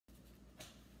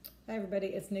Hi everybody,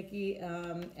 it's Nikki,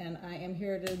 and I am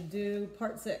here to do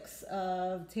part 6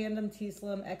 of Tandem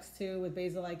T-Slim X2 with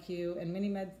Basal-IQ and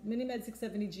MiniMed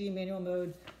 670G manual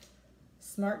mode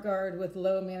Smart Guard with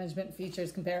low management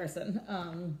features comparison.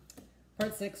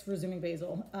 Part 6, resuming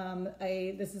basal.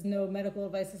 This is no medical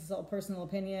advice, this is all personal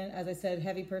opinion. As I said,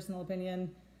 heavy personal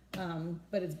opinion,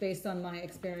 but it's based on my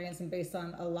experience and based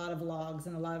on a lot of logs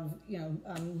and a lot of,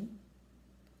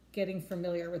 getting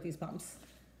familiar with these pumps.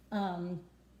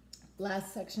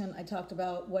 Last section, I talked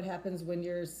about what happens when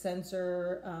your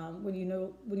sensor, when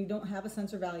you don't have a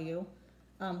sensor value,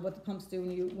 what the pumps do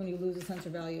when you lose a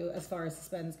sensor value as far as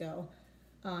suspends go.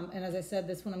 And as I said,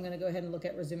 this one I'm going to go ahead and look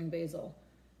at resuming basal.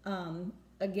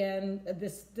 Again,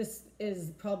 this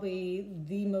is probably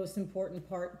the most important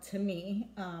part to me,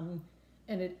 and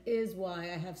it is why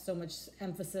I have so much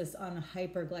emphasis on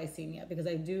hyperglycemia, because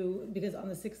on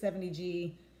the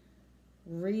 670G,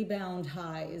 rebound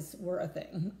highs were a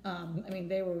thing.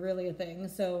 They were really a thing.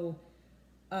 So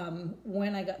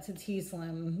when I got to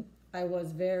T-Slim, I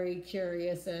was very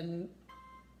curious and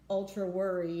ultra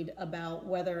worried about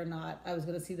whether or not I was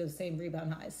going to see those same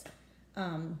rebound highs.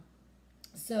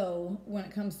 So when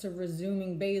it comes to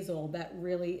resuming basal, that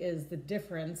really is the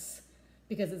difference,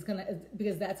 because that's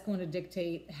going to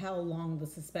dictate how long the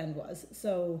suspend was.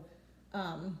 So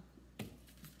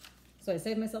I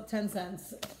saved myself 10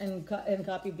 cents and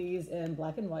copied these in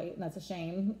black and white, and that's a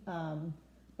shame.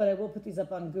 But I will put these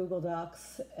up on Google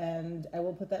Docs, and I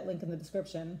will put that link in the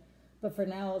description. But for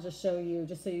now, I'll just show you,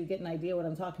 just so you get an idea what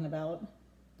I'm talking about.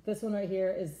 This one right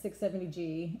here is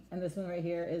 670G, and this one right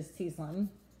here is T-Slim.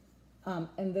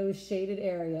 And those shaded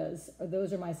areas,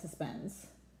 those are my suspends.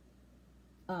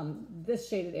 This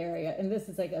shaded area, and this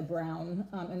is like a brown,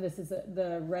 and this is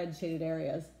the red shaded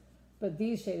areas. But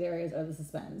these shaded areas are the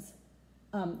suspends.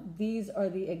 These are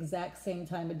the exact same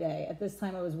time of day. At this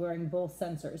time I was wearing both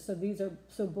sensors.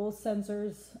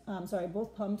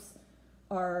 Both pumps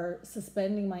are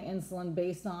suspending my insulin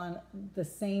based on the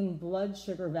same blood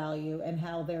sugar value and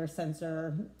how their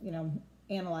sensor,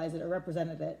 analyzed it or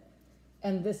represented it.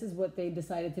 And this is what they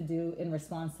decided to do in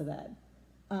response to that.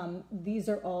 These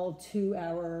are all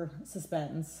 2-hour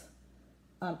suspends.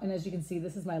 And as you can see,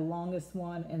 this is my longest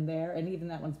one in there, and even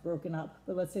that one's broken up.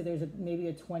 But let's say there's maybe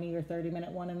a 20 or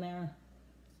 30-minute one in there.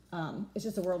 It's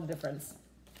just a world of difference.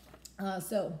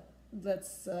 So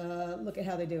let's look at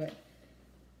how they do it.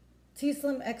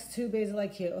 T-Slim X2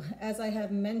 Basal-IQ. As I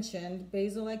have mentioned,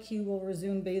 Basal-IQ will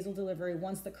resume basal delivery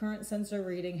once the current sensor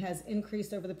reading has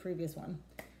increased over the previous one.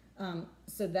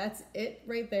 So that's it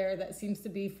right there. That seems to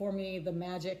be, for me, the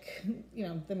magic,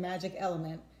 the magic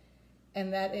element.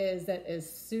 And that is that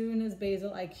as soon as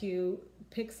Basal-IQ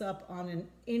picks up on an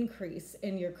increase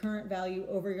in your current value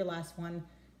over your last one,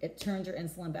 it turns your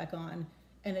insulin back on,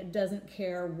 and it doesn't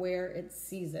care where it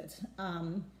sees it.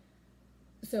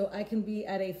 So I can be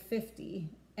at a 50,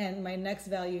 and my next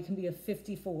value can be a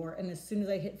 54, and as soon as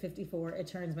I hit 54, it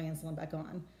turns my insulin back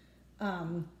on.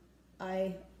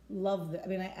 I love this.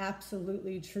 I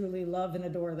absolutely, truly love and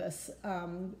adore this.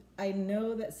 I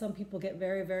know that some people get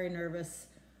very, very nervous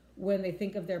when they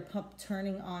think of their pump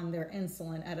turning on their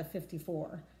insulin at a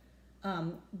 54.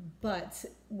 But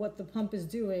what the pump is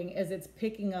doing is it's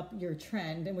picking up your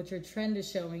trend, and what your trend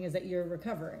is showing is that you're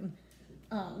recovering.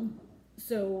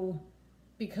 So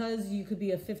because you could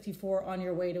be a 54 on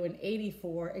your way to an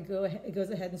 84, it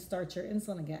goes ahead and starts your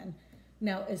insulin again.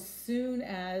 Now, as soon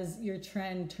as your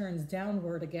trend turns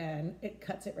downward again, it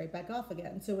cuts it right back off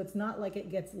again. So it's not like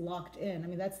it gets locked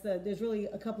in. There's really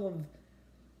a couple of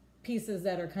pieces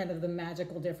that are kind of the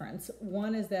magical difference.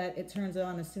 One is that it turns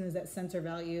on as soon as that sensor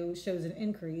value shows an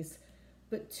increase,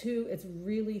 but two, it's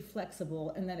really flexible,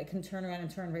 and that it can turn around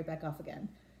and turn right back off again,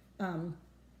 and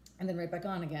then right back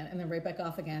on again, and then right back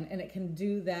off again, and it can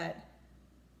do that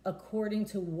according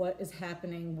to what is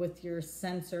happening with your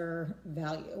sensor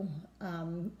value,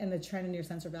 and the trend in your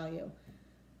sensor value.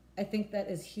 I think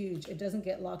that is huge. It doesn't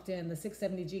get locked in. The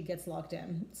 670G gets locked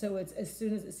in. So it's as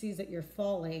soon as it sees that you're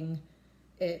falling,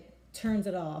 it turns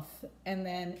it off, and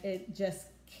then it just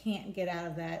can't get out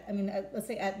of that. Let's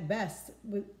say at best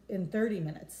in 30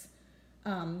 minutes,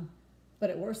 but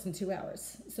at worst in 2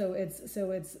 hours. So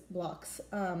it's blocks.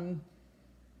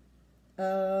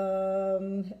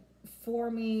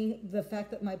 For me, the fact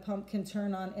that my pump can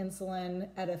turn on insulin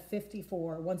at a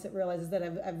 54, once it realizes that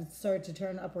I've started to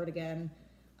turn upward again,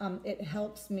 it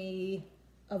helps me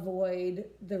avoid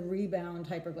the rebound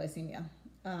hyperglycemia.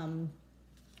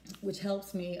 Which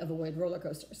helps me avoid roller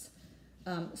coasters.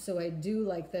 So I do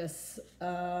like this,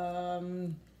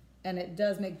 and it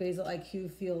does make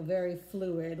Basal-IQ feel very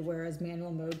fluid, whereas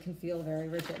manual mode can feel very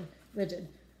rigid.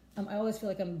 I always feel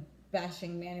like I'm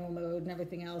bashing manual mode and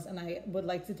everything else. And I would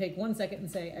like to take 1 second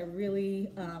and say I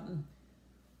really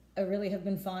have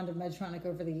been fond of Medtronic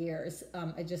over the years.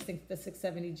 I just think the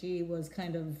 670G was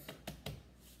kind of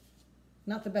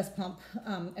not the best pump,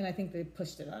 and I think they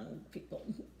pushed it on people.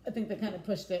 I think they kind of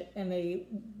pushed it, and they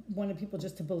wanted people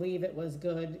just to believe it was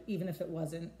good, even if it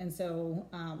wasn't. And so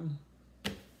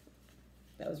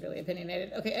that was really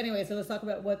opinionated. Okay, anyway, so let's talk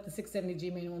about what the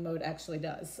 670G manual mode actually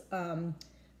does.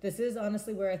 This is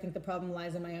honestly where I think the problem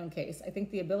lies in my own case. I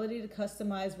think the ability to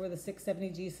customize where the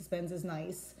 670G suspends is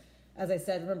nice. As I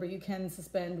said, remember, you can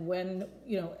suspend when,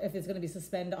 if it's going to be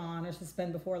suspend on or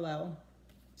suspend before low.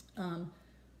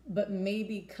 But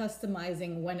maybe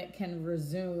customizing when it can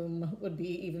resume would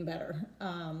be even better.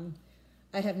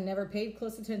 I have never paid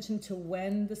close attention to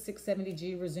when the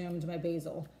 670G resumed my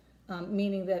basal,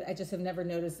 meaning that I just have never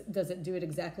noticed, does it do it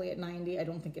exactly at 90? I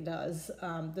don't think it does.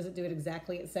 Does it do it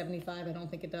exactly at 75? I don't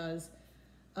think it does.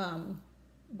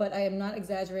 But I am not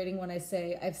exaggerating when I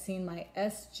say I've seen my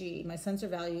SG, my sensor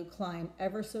value, climb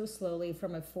ever so slowly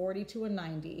from a 40 to a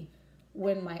 90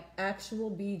 when my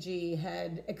actual BG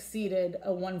had exceeded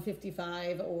a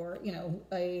 155 or,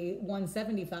 a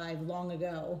 175 long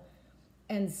ago,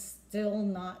 and still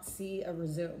not see a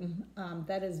resume.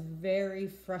 That is very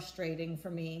frustrating for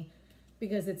me,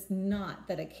 because it's not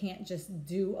that I can't just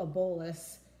do a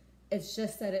bolus. It's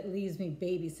just that it leaves me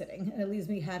babysitting, and it leaves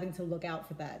me having to look out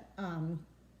for that.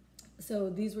 So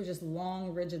these were just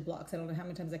long, rigid blocks. I don't know how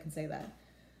many times I can say that.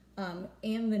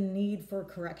 And the need for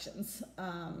corrections.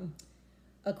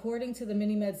 According to the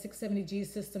MiniMed 670G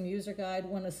system user guide,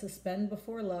 when a suspend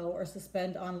before low or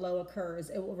suspend on low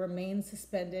occurs, it will remain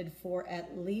suspended for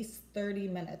at least 30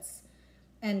 minutes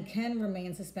and can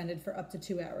remain suspended for up to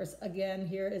 2 hours. Again,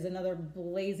 here is another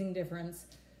blazing difference.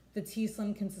 The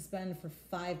T-Slim can suspend for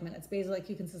 5 minutes.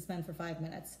 Basal-IQ can suspend for 5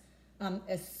 minutes.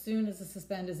 As soon as the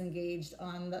suspend is engaged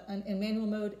in manual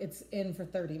mode, it's in for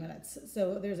 30 minutes.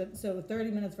 So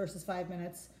 30 minutes versus 5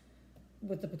 minutes,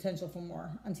 with the potential for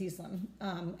more on T-Slim,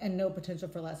 and no potential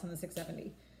for less on the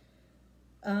 670.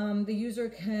 The user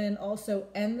can also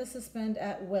end the suspend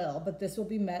at will, but this will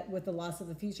be met with the loss of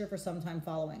the feature for some time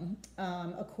following.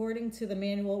 According to the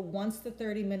manual, once the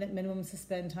 30-minute minimum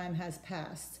suspend time has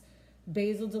passed,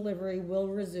 basal delivery will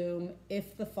resume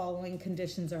if the following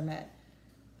conditions are met.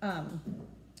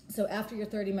 So after your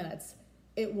 30 minutes,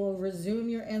 it will resume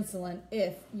your insulin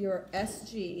if your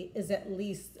SG is at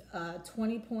least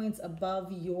 20 points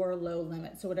above your low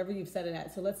limit. So whatever you've set it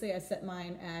at. So let's say I set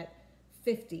mine at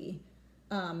 50.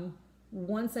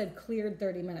 Once I've cleared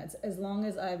 30 minutes, as long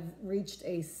as I've reached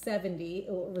a 70,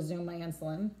 it will resume my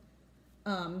insulin.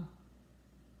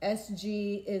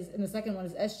 SG is, and the second one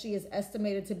is SG is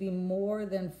estimated to be more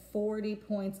than 40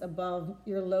 points above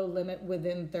your low limit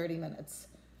within 30 minutes.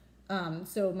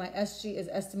 So my SG is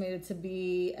estimated to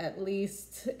be at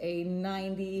least a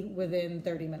 90 within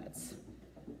 30 minutes.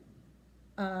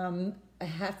 I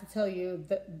have to tell you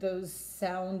that those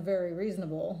sound very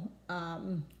reasonable,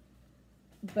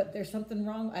 but there's something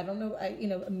wrong. I don't know.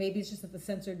 Maybe it's just that the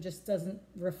sensor just doesn't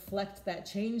reflect that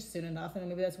change soon enough, and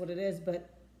maybe that's what it is. But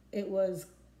it was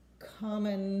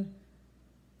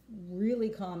really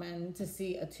common to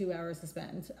see a 2-hour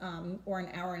suspend, or an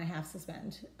hour and a half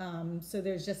suspend. So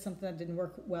there's just something that didn't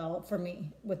work well for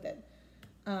me with it.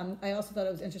 I also thought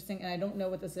it was interesting, and I don't know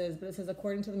what this is, but it says,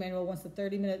 according to the manual, once the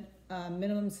 30-minute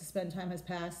minimum suspend time has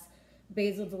passed,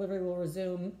 basal delivery will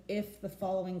resume if the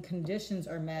following conditions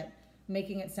are met,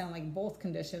 making it sound like both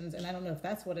conditions, and I don't know if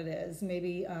that's what it is.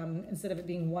 Maybe instead of it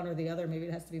being one or the other, maybe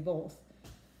it has to be both.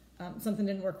 Something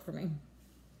didn't work for me.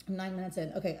 I'm 9 minutes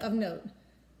in. Okay, of note,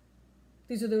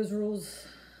 these are those rules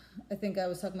I think I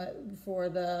was talking about for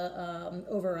the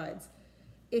overrides.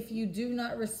 If you do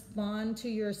not respond to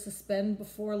your suspend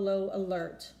before low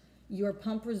alert, your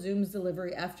pump resumes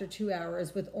delivery after 2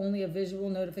 hours with only a visual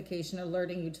notification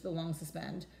alerting you to the long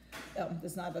suspend. Oh,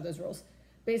 it's not about those rules.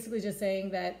 Basically just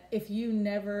saying that if you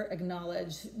never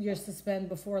acknowledge your suspend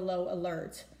before low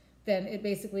alert, then it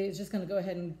basically is just going to go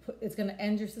ahead and it's going to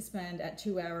end your suspend at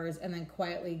 2 hours and then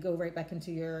quietly go right back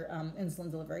into your insulin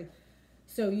delivery.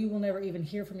 So you will never even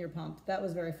hear from your pump. That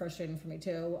was very frustrating for me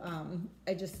too.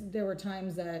 There were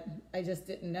times that I just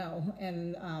didn't know.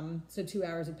 And so 2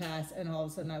 hours had passed and all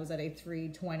of a sudden I was at a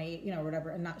 320,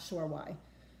 whatever, and not sure why.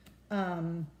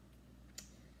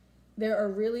 There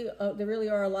really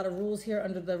are a lot of rules here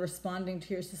under the responding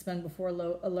to your suspend before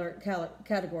low alert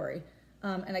category.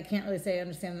 And I can't really say I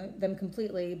understand them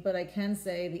completely, but I can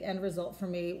say the end result for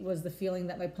me was the feeling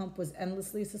that my pump was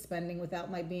endlessly suspending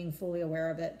without my being fully aware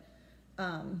of it.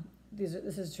 This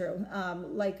is true.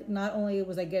 Like, not only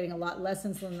was I getting a lot less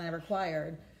insulin than I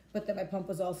required, but that my pump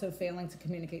was also failing to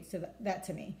communicate that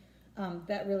to me.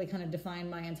 That really kind of defined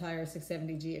my entire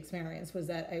 670G experience, was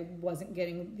that I wasn't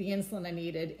getting the insulin I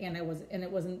needed, and it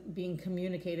wasn't being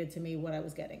communicated to me what I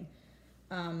was getting.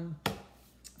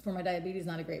 For my diabetes,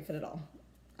 not a great fit at all.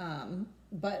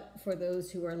 But for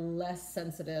those who are less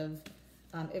sensitive,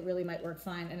 it really might work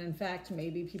fine. And in fact,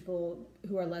 maybe people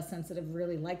who are less sensitive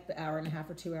really like the 1.5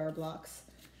 or 2 hour blocks.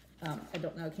 I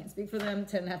don't know, I can't speak for them.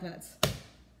 10.5 minutes.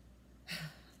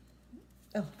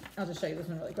 Oh, I'll just show you this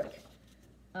one really quick.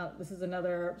 This is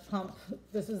another pump.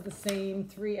 This is the same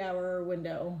 3 hour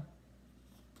window.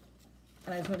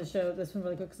 And I just wanted to show this one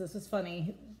really quick because this is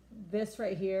funny. This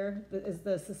right here is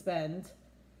the Suspend.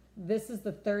 This is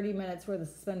the 30 minutes where the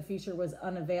Suspend feature was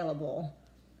unavailable.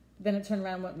 Then it turned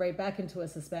around and went right back into a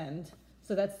Suspend.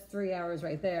 So that's 3 hours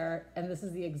right there. And this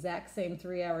is the exact same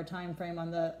 3 hour time frame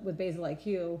with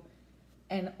Basal-IQ.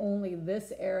 And only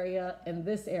this area and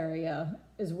this area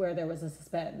is where there was a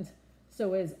Suspend.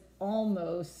 So it's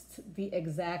almost the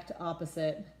exact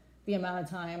opposite, the amount of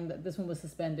time that this one was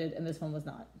suspended and this one was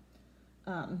not.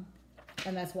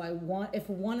 And that's why if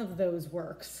one of those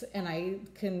works, and I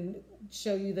can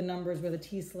show you the numbers where the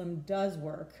T-Slim does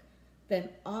work, then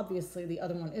obviously the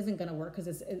other one isn't going to work,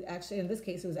 because it actually, in this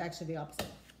case, it was actually the opposite.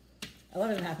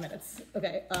 11.5 minutes.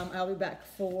 Okay, I'll be back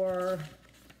for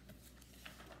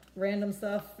random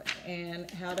stuff and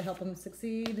how to help them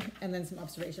succeed, and then some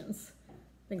observations.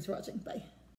 Thanks for watching. Bye.